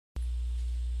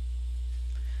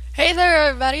Hey there,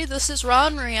 everybody. This is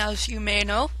Ronry, as you may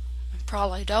know.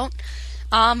 Probably don't.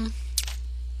 Um,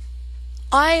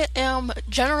 I am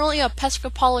generally a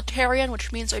pescatarian,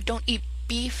 which means I don't eat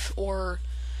beef or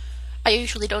I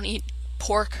usually don't eat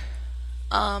pork.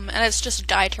 And it's just a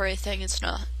dietary thing. It's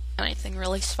not anything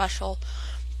really special.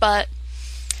 But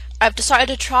I've decided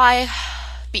to try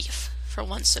beef for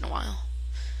once in a while.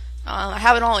 I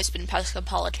haven't always been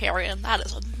pescatarian. That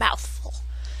is a mouthful.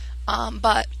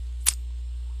 But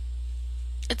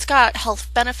it's got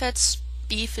health benefits.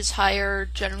 Beef is higher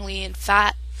generally in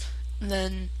fat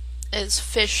than is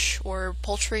fish or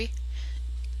poultry.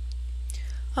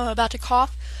 I'm about to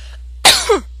cough.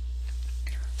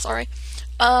 Sorry.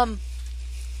 Um,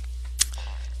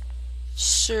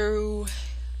 so,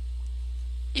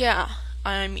 yeah,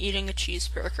 I'm eating a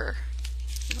cheeseburger.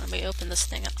 Let me open this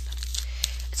thing up.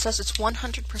 It says it's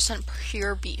 100%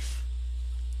 pure beef.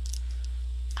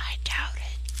 I doubt it.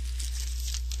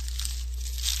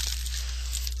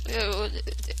 Ew,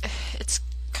 it's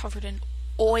covered in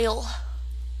oil.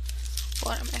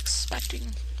 What I'm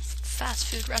expecting. Fast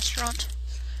food restaurant.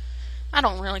 I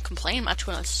don't really complain much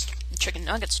when it's chicken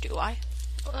nuggets, do I?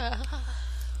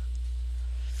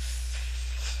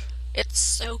 It's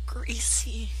so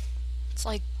greasy. It's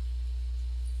like,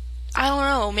 I don't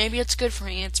know, maybe it's good for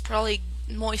me. It's probably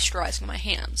moisturizing my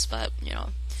hands, but,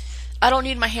 I don't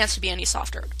need my hands to be any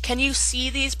softer. Can you see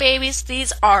these babies?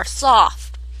 These are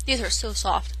soft. These are so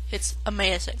soft. It's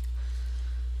amazing.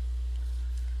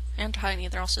 And tiny.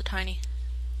 They're also tiny.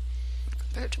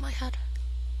 Compared to my head.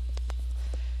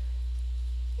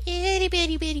 Itty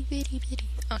bitty bitty bitty bitty.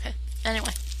 Okay,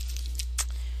 anyway.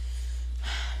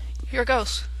 Here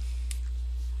goes.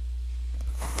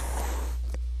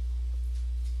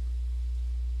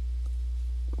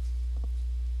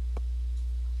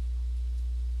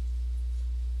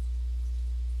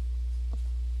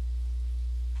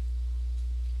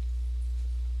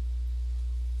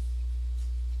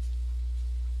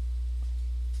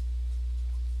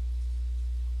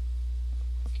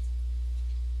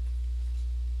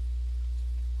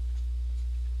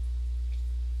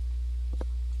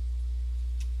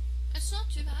 It's not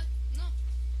too bad. No.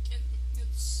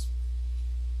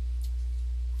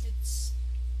 It's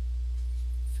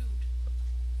food.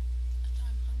 And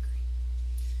I'm hungry.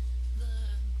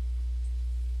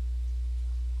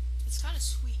 It's kind of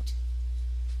sweet.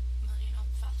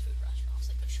 Fast food restaurants,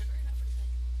 they put sugar in everything.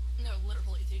 No,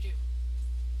 literally, they do.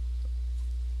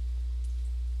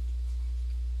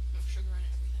 No sugar in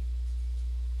everything.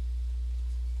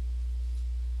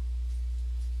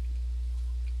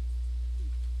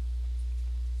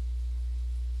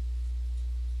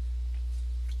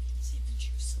 It's even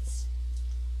juices.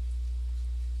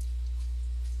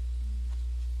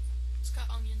 It's got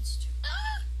onions too.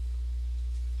 Ah!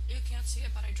 You can't see it,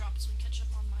 but I dropped some ketchup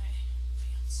on my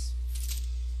pants.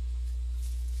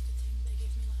 Good thing they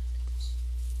gave me lactose.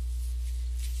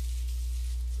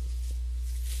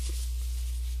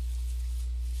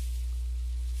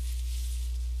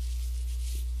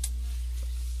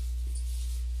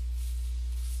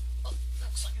 Oh,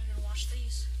 looks like I'm gonna wash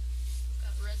these.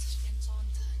 I've got red skins on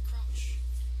the crotch,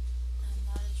 and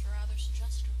that is rather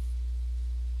suggestive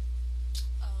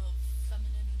of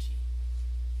femininity.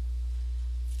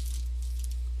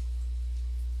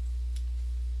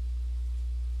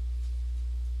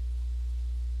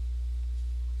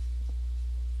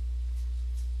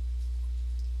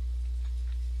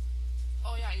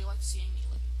 Oh yeah, you like seeing me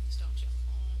licking these, don't you?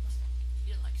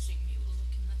 You like seeing me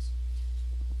licking this.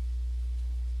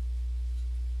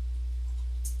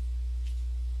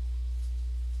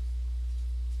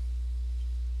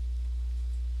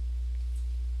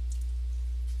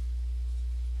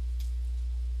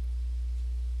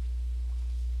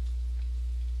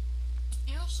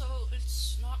 So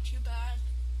it's not too bad.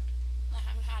 I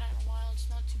haven't had it in a while. It's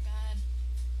not too bad.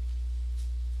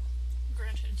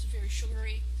 Granted, it's very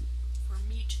sugary for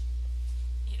meat.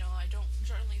 I don't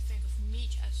generally think of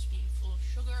meat as being full of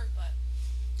sugar, but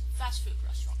fast food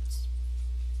restaurants,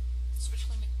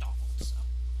 especially McDonald's.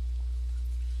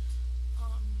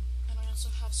 And I also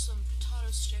have some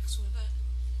potato sticks with it.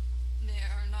 They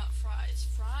are not fries.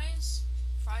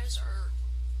 Fries are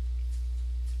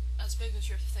as big as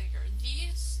your finger.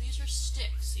 These are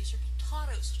sticks. These are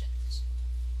potato sticks.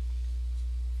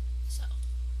 So,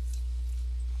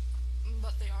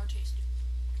 but they are tasty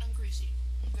and greasy,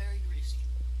 very greasy.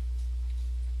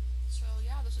 So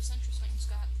yeah, this is interesting. It's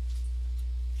got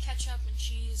ketchup and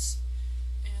cheese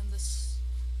and this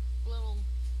little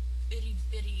itty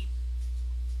bitty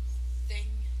thing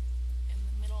in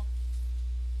the middle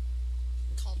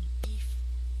called beef.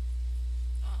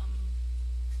 And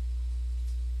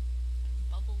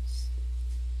bubbles.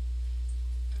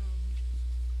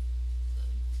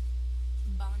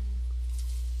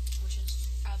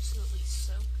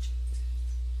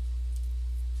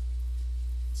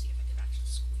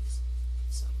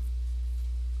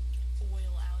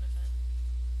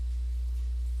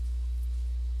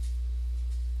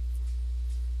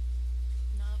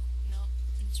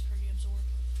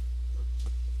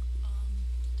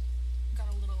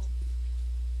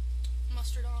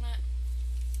 mustard on it.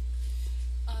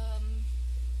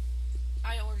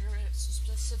 I ordered it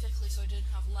specifically so I didn't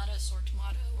have lettuce or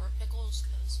tomato or pickles,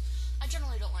 because I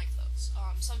generally don't like those.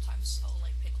 Sometimes I'll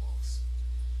like pickles.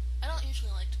 I don't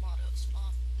usually like tomatoes,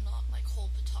 not like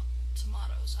whole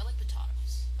tomatoes. I like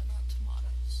potatoes, but not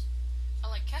tomatoes. I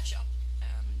like ketchup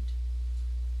and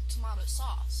tomato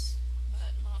sauce,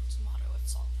 but not tomato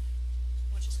itself,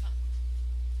 which is kind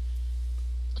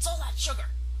of... It's all that sugar!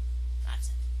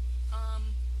 That's it.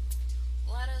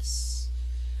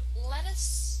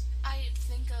 Lettuce I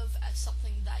think of as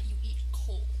something that you eat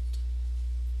cold,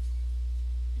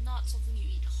 not something you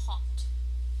eat hot,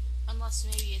 unless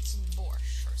maybe it's in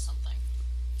borscht or something.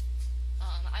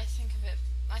 I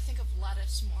think of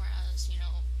lettuce more as,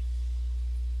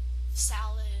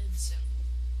 salads and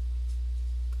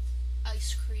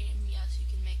ice cream. Yes, you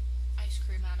can make ice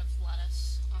cream out of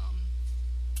lettuce.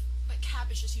 But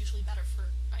cabbage is usually better for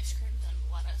ice cream than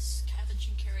lettuce. Cabbage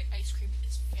and carrot ice cream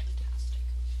is fantastic.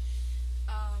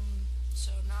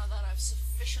 So now that I've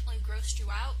sufficiently grossed you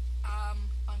out,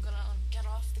 I'm gonna get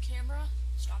off the camera,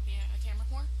 stop being a camera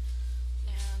whore,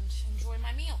 and enjoy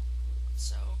my meal.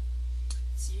 So,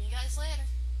 see you guys later.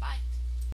 Bye.